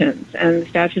limitations? And the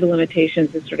statute of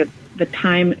limitations is sort of the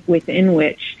time within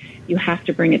which you have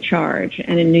to bring a charge.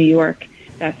 And in New York,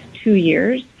 that's 2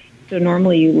 years. So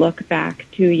normally you look back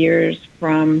 2 years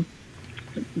from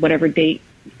whatever date,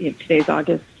 today's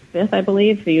August 5th, I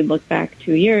believe, so you'd look back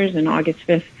 2 years, and August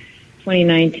 5th,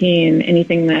 2019,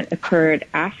 anything that occurred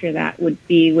after that would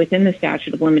be within the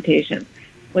statute of limitations.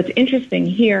 What's interesting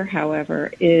here,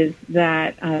 however, is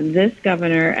that this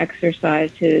governor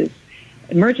exercised his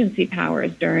emergency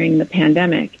powers during the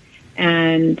pandemic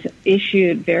and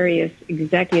issued various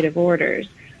executive orders.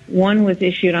 One was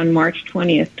issued on March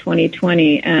 20th,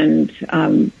 2020, and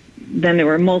then there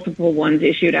were multiple ones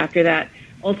issued after that,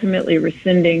 ultimately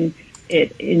rescinding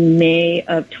it in May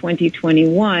of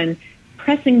 2021,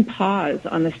 pressing pause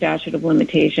on the statute of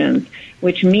limitations,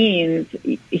 which means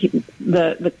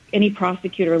any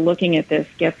prosecutor looking at this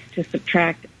gets to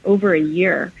subtract over a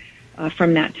year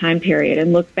from that time period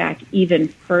and look back even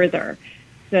further.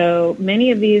 So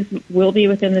many of these will be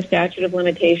within the statute of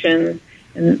limitations.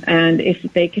 And if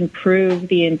they can prove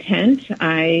the intent,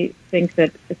 I think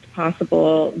that it's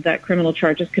possible that criminal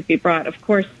charges could be brought. Of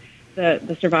course,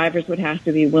 the survivors would have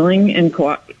to be willing and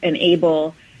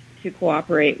able to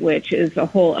cooperate, which is a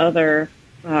whole other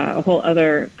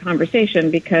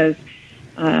conversation, because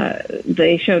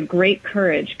they showed great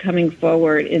courage coming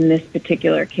forward in this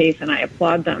particular case, and I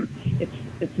applaud them.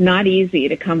 It's not easy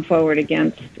to come forward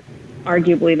against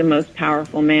arguably the most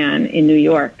powerful man in New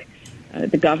York,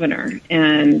 the governor,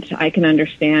 and I can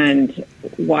understand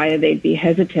why they'd be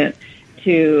hesitant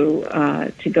to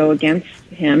go against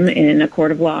him in a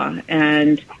court of law,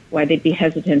 and why they'd be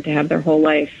hesitant to have their whole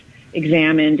life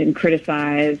examined and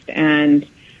criticized. And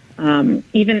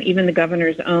even the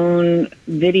governor's own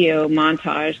video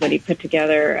montage that he put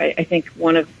together, I think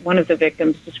one of the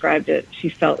victims described it. She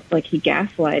felt like he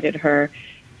gaslighted her,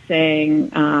 saying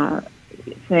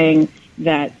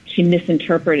that she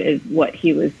misinterpreted what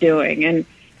he was doing.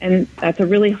 And that's a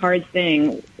really hard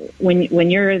thing when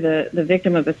you're the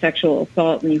victim of a sexual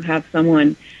assault and you have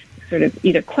someone sort of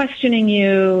either questioning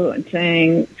you and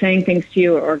saying things to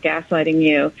you or gaslighting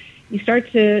you. You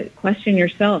start to question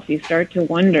yourself. You start to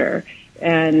wonder,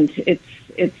 and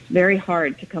it's very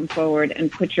hard to come forward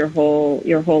and put your whole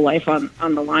life on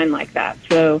the line like that.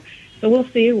 So we'll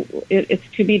see. It's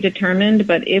to be determined.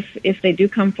 But if they do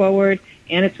come forward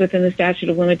and it's within the statute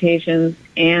of limitations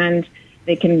and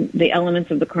the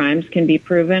elements of the crimes can be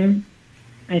proven,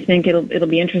 I think it'll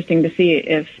be interesting to see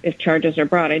if charges are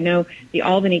brought. I know the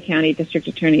Albany County District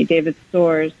Attorney David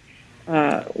Storrs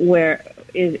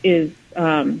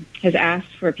has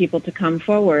asked for people to come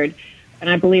forward, and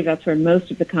I believe that's where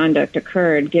most of the conduct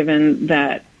occurred, given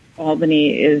that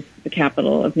Albany is the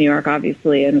capital of New York,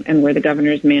 obviously, and where the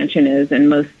governor's mansion is,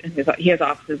 and he has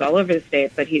offices all over the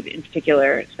state, but he, in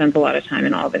particular, spends a lot of time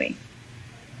in Albany.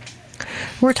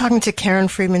 We're talking to Karen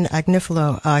Friedman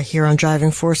Agnifilo here on Driving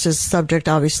Forces. Subject,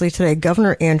 obviously, today,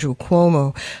 Governor Andrew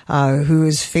Cuomo, who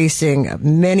is facing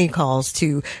many calls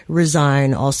to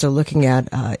resign, also looking at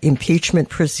impeachment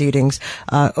proceedings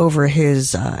over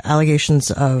his allegations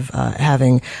of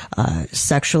having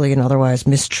sexually and otherwise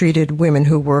mistreated women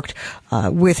who worked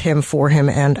with him, for him,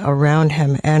 and around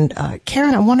him. And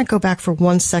Karen, I want to go back for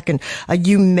 1 second.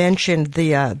 You mentioned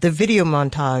the video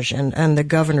montage and the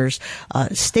governor's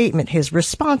statement, his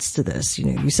response to this. You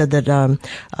know, you said that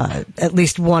at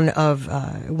least one of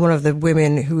the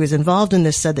women who is involved in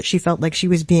this said that she felt like she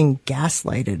was being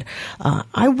gaslighted.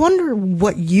 I wonder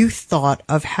what you thought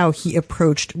of how he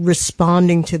approached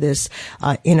responding to this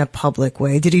in a public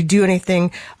way. Did he do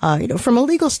anything, from a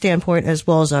legal standpoint as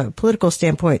well as a political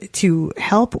standpoint to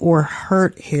help or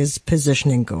hurt his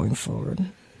positioning going forward?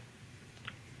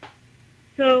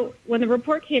 So when the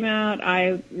report came out,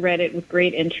 I read it with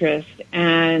great interest,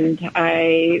 and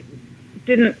I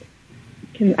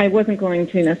wasn't going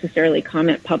to necessarily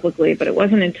comment publicly, but it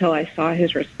wasn't until I saw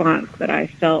his response that I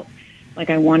felt like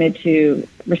I wanted to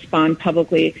respond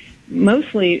publicly,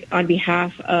 mostly on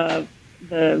behalf of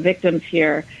the victims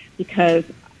here, because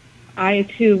I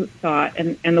too thought,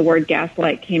 and the word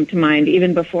gaslight came to mind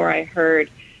even before I heard,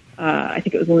 I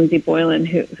think it was Lindsey Boylan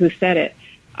who said it.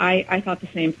 I thought the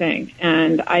same thing,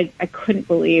 and I couldn't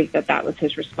believe that was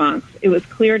his response. It was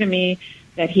clear to me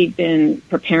that he'd been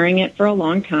preparing it for a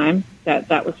long time,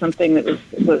 that was something that was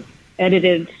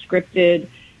edited, scripted,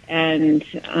 and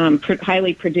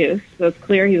highly produced. So it's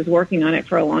clear he was working on it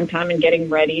for a long time and getting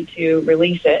ready to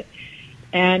release it.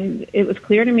 And it was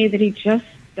clear to me that he just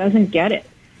doesn't get it.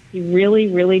 He really,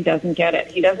 really doesn't get it.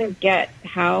 He doesn't get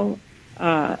how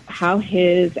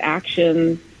his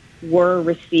actions were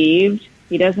received.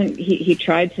 He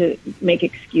tried to make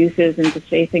excuses and to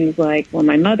say things like, well,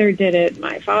 my mother did it,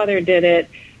 my father did it,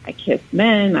 I kiss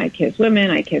men, I kiss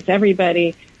women, I kiss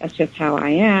everybody, that's just how I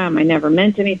am, I never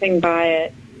meant anything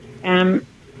by it.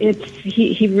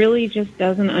 He really just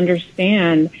doesn't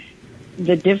understand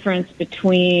the difference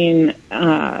between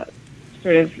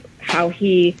sort of how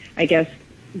he, I guess,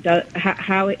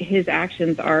 how his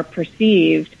actions are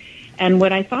perceived. And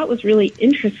what I thought was really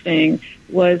interesting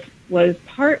was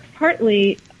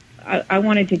partly I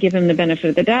wanted to give him the benefit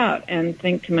of the doubt and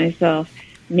think to myself,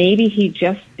 maybe he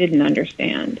just didn't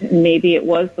understand, and maybe it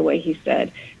was the way he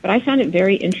said. But I found it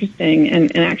very interesting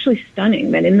and actually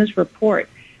stunning that in this report,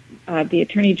 the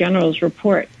Attorney General's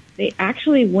report, they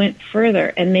actually went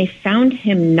further and they found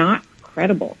him not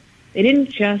credible. They didn't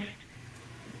just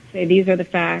say these are the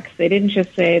facts. They didn't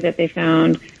just say that they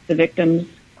found the victims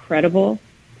credible.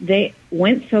 They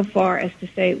went so far as to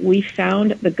say, we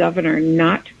found the governor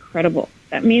not credible.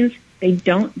 That means they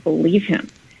don't believe him.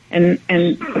 And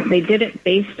they did it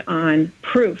based on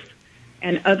proof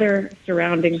and other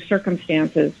surrounding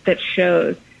circumstances that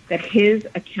shows that his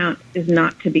account is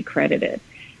not to be credited.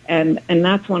 And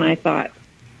that's when I thought,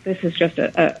 this is just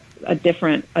a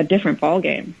different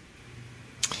ballgame.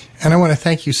 And I want to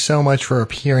thank you so much for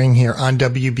appearing here on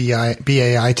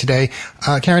WBAI today.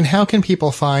 Karen, how can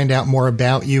people find out more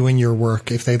about you and your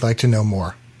work if they'd like to know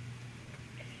more?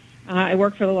 I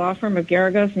work for the law firm of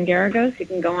Garagos and Garagos. You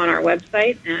can go on our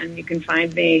website and you can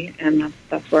find me, and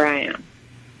that's where I am.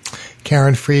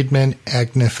 Karen Friedman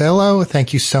Agnifilo,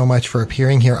 thank you so much for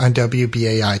appearing here on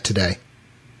WBAI today.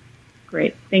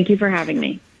 Great. Thank you for having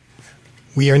me.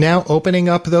 We are now opening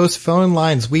up those phone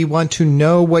lines. We want to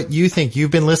know what you think.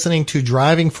 You've been listening to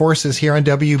Driving Forces here on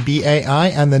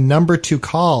WBAI, and the number to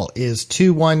call is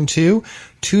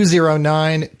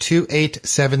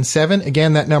 212-209-2877.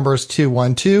 Again, that number is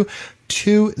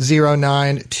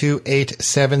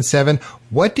 212-209-2877.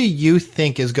 What do you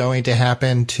think is going to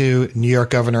happen to New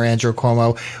York Governor Andrew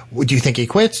Cuomo? Do you think he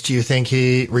quits? Do you think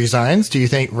he resigns? Do you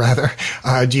think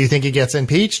he gets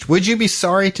impeached? Would you be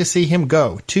sorry to see him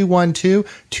go?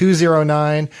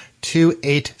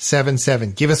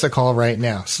 212-209-2877. Give us a call right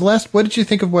now. Celeste, what did you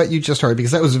think of what you just heard?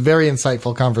 Because that was a very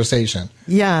insightful conversation.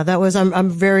 Yeah, that was, I'm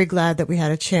very glad that we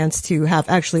had a chance to have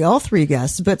actually all three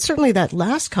guests, but certainly that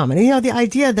last comment, the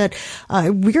idea that,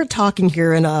 we're talking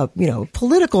here in a,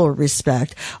 political respect.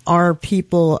 Are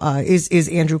people, is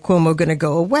Andrew Cuomo going to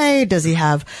go away? Does he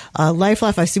have life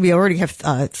left? I see we already have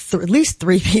at least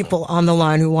three people on the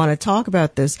line who want to talk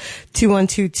about this.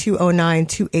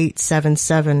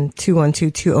 212-209-2877,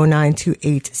 212-209-2877.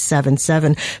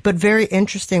 609-2877. But very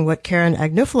interesting what Karen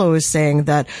Agnifilo is saying,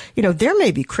 that, there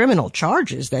may be criminal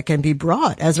charges that can be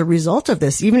brought as a result of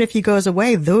this. Even if he goes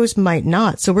away, those might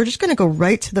not. So we're just going to go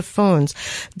right to the phones.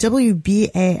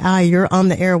 WBAI, you're on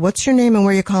the air. What's your name and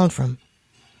where are you calling from?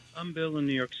 I'm Bill in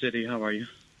New York City. How are you?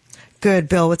 Good,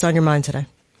 Bill. What's on your mind today?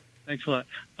 Thanks a lot.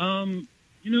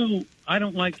 I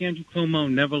don't like Andrew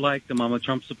Cuomo, never liked him. I'm a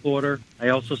Trump supporter. I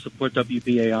also support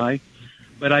WBAI.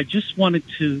 But I just wanted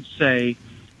to say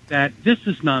that this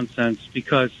is nonsense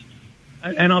because,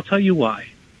 and I'll tell you why.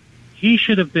 He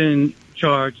should have been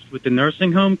charged with the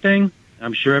nursing home thing.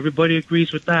 I'm sure everybody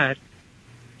agrees with that.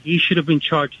 He should have been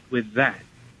charged with that.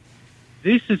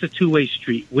 This is a two-way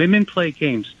street. Women play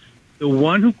games. The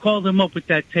one who called him up with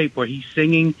that tape where he's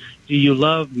singing, "Do You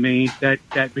Love Me?" That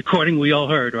recording we all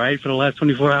heard, right, for the last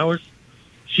 24 hours.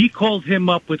 She called him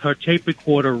up with her tape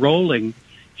recorder rolling.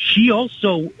 She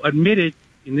also admitted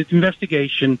in this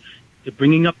investigation to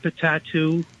bringing up the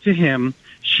tattoo to him.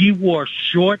 She wore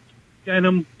short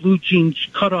denim blue jeans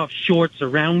cutoff shorts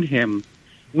around him.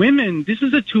 Women, this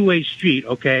is a two-way street,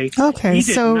 okay? Okay,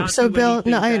 so Bill,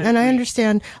 I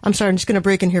understand. I'm sorry, I'm just going to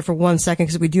break in here for 1 second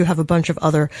because we do have a bunch of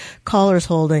other callers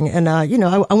holding. And, I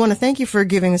want to thank you for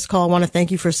giving this call. I want to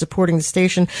thank you for supporting the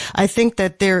station. I think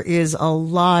that there is a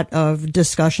lot of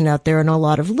discussion out there and a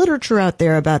lot of literature out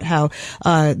there about how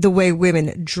the way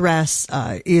women dress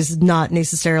is not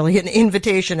necessarily an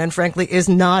invitation, and frankly is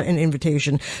not an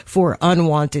invitation for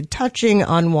unwanted touching,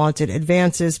 unwanted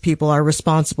advances. People are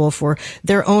responsible for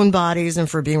their own bodies and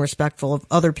for being respectful of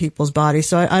other people's bodies.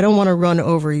 So I don't want to run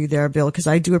over you there, Bill, because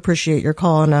I do appreciate your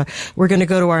call, and we're going to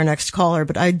go to our next caller.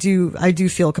 But I do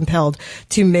feel compelled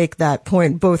to make that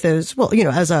point, both as well,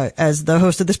 as the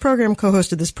host of this program,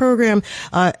 co-host of this program,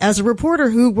 as a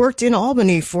reporter who worked in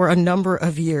Albany for a number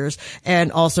of years,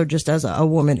 and also just as a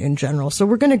woman in general. So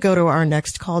we're going to go to our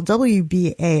next call.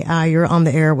 WBAI, you're on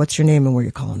the air. What's your name and where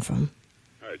you're calling from?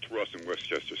 Hi, it's Russ in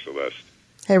Westchester, Celeste.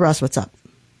 Hey, Russ, what's up?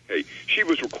 Hey, she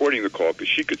was recording the call because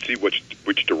she could see which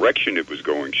direction it was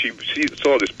going. She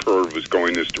saw this perv was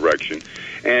going this direction,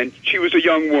 and she was a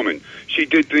young woman. She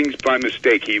did things by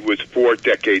mistake. He was 4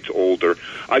 decades older.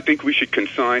 I think we should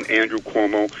consign Andrew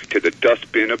Cuomo to the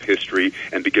dustbin of history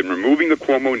and begin removing the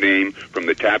Cuomo name from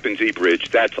the Tappan Zee Bridge.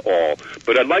 That's all.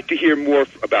 But I'd like to hear more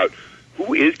about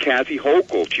who is Kathy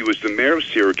Hochul. She was the mayor of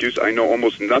Syracuse. I know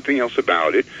almost nothing else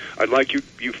about it. I'd like you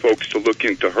folks to look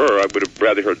into her. I would have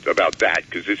rather heard about that,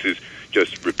 because this is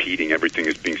just repeating everything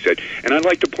that's being said. And I'd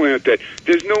like to point out that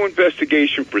there's no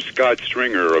investigation for Scott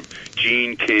Stringer of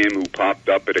Gene Kim, who popped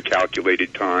up at a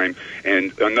calculated time,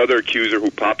 and another accuser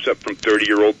who pops up from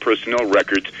 30-year-old personnel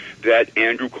records that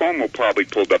Andrew Cuomo probably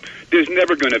pulled up. There's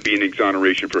never going to be an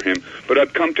exoneration for him, but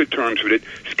I've come to terms with it.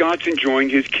 Scott's enjoying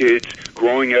his kids,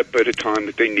 growing up at a time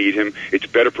that they need him. It's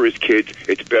better for his kids.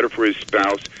 It's better for his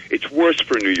spouse. It's worse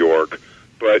for New York,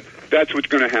 but that's what's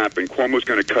going to happen. Cuomo's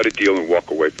going to cut a deal and walk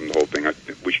away from the whole thing. I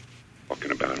think we should be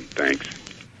talking about him. Thanks.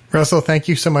 Russell, thank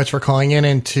you so much for calling in,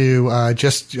 and to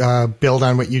just build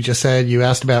on what you just said. You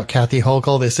asked about Kathy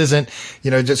Hochul. This isn't,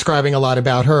 describing a lot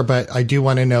about her, but I do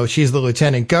want to know she's the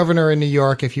lieutenant governor in New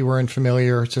York, if you weren't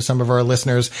familiar, to some of our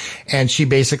listeners. And she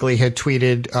basically had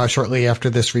tweeted shortly after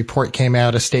this report came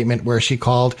out a statement where she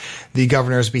called the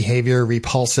governor's behavior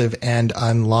repulsive and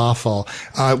unlawful.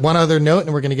 One other note,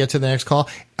 and we're going to get to the next call.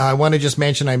 I want to just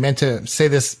mention, I meant to say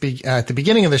this at the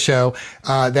beginning of the show,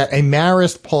 that a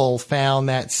Marist poll found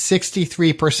that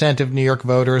 63% of New York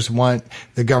voters want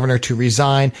the governor to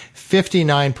resign.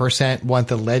 59% want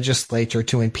the legislature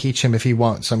to impeach him if he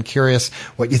won't. So I'm curious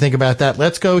what you think about that.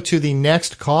 Let's go to the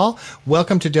next call.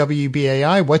 Welcome to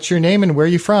WBAI. What's your name and where are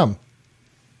you from?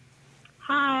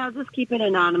 Hi, I'll just keep it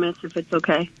anonymous if it's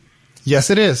okay.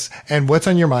 Yes, it is. And what's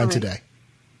on your mind today?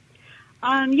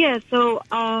 I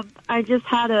just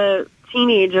had a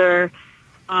teenager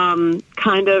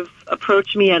kind of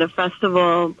approach me at a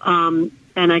festival,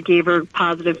 and I gave her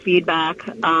positive feedback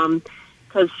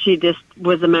because she just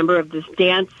was a member of this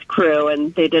dance crew,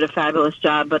 and they did a fabulous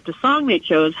job. But the song they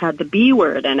chose had the B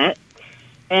word in it,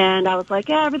 and I was like,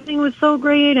 yeah, everything was so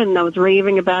great, and I was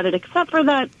raving about it, except for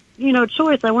that,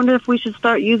 choice. I wonder if we should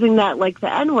start using that like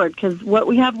the N-word, because what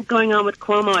we have going on with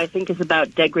Cuomo, I think, is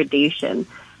about degradation.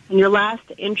 And your last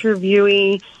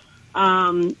interviewee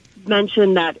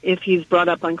mentioned that if he's brought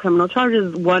up on criminal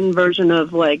charges, one version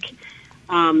of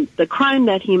the crime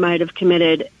that he might have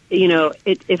committed,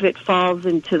 if it falls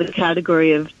into the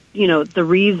category of, the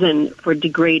reason for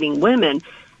degrading women.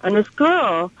 And this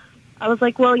girl, I was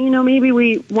like, well, maybe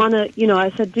we want to,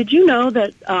 I said, did you know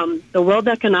that the World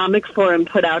Economic Forum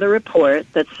put out a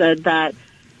report that said that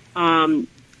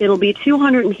it'll be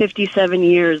 257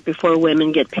 years before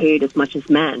women get paid as much as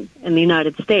men in the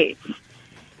United States.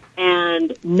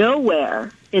 And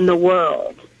nowhere in the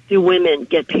world do women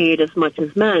get paid as much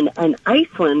as men. And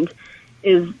Iceland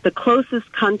is the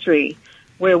closest country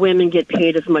where women get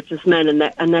paid as much as men, and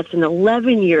that's an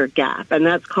 11-year gap, and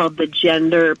that's called the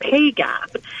gender pay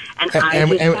gap.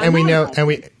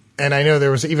 And I know there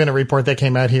was even a report that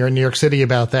came out here in New York City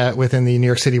about that within the New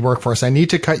York City workforce. I need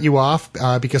to cut you off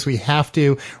because we have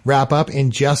to wrap up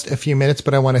in just a few minutes,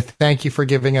 but I want to thank you for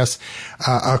giving us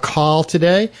a call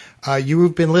today.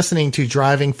 You've been listening to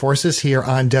Driving Forces here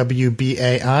on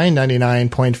WBAI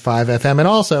 99.5 FM. And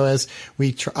also, as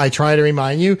I try to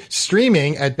remind you,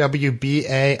 streaming at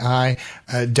WBAI.org.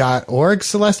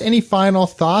 Celeste, any final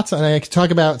thoughts? And I can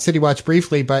talk about City Watch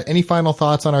briefly, but any final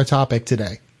thoughts on our topic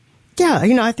today? Yeah,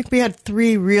 I think we had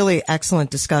 3 really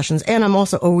excellent discussions, and I'm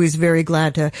also always very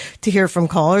glad to hear from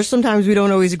callers. Sometimes we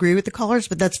don't always agree with the callers,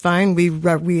 but that's fine. We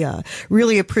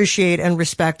really appreciate and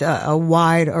respect a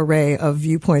wide array of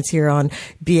viewpoints here on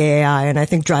BAI, and I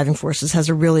think Driving Forces has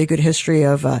a really good history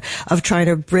of trying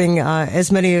to bring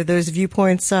as many of those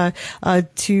viewpoints to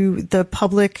the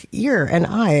public ear and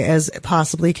eye as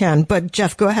possibly can. But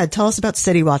Jeff, go ahead. Tell us about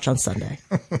City Watch on Sunday.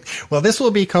 Well, this will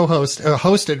be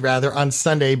hosted on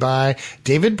Sunday by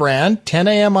David Brand, 10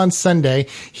 a.m. on Sunday.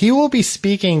 He will be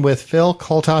speaking with Phil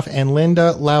Koltoff and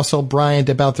Linda Lausel Bryant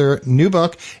about their new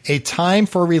book, A Time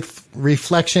for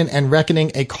Reflection and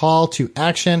Reckoning, A Call to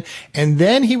Action. And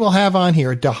then he will have on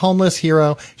here the homeless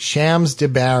hero, Shams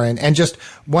DeBaron. And just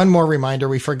one more reminder,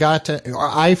 I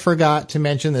forgot to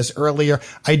mention this earlier.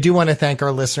 I do want to thank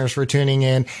our listeners for tuning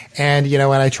in. And,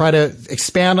 and I try to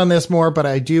expand on this more, but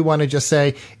I do want to just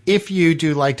say, if you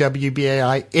do like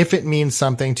WBAI, if it means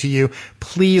something to you,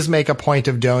 please make a point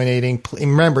of donating.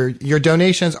 Remember, your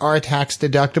donations are tax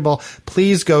deductible.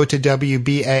 Please go to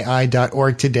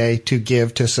WBAI.org today to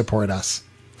give to support us.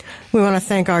 We want to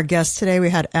thank our guests today. We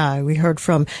heard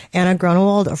from Anna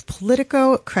Grunewald of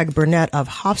Politico, Craig Burnett of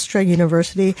Hofstra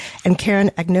University, and Karen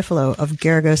Agnifilo of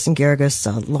Garagos & Garagos,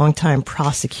 a longtime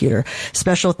prosecutor.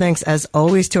 Special thanks, as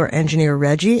always, to our engineer,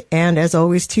 Reggie, and as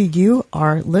always to you,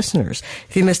 our listeners.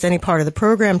 If you missed any part of the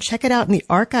program, check it out in the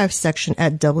archives section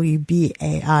at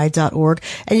WBAI.org,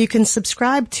 and you can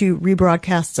subscribe to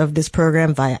rebroadcasts of this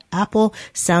program via Apple,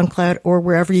 SoundCloud, or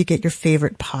wherever you get your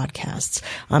favorite podcasts.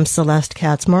 I'm Celeste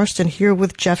Katz-Marston, here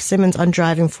with Jeff Simmons on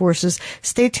Driving Forces.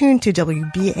 Stay tuned to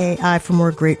WBAI for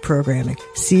more great programming.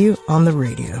 See you on the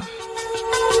radio.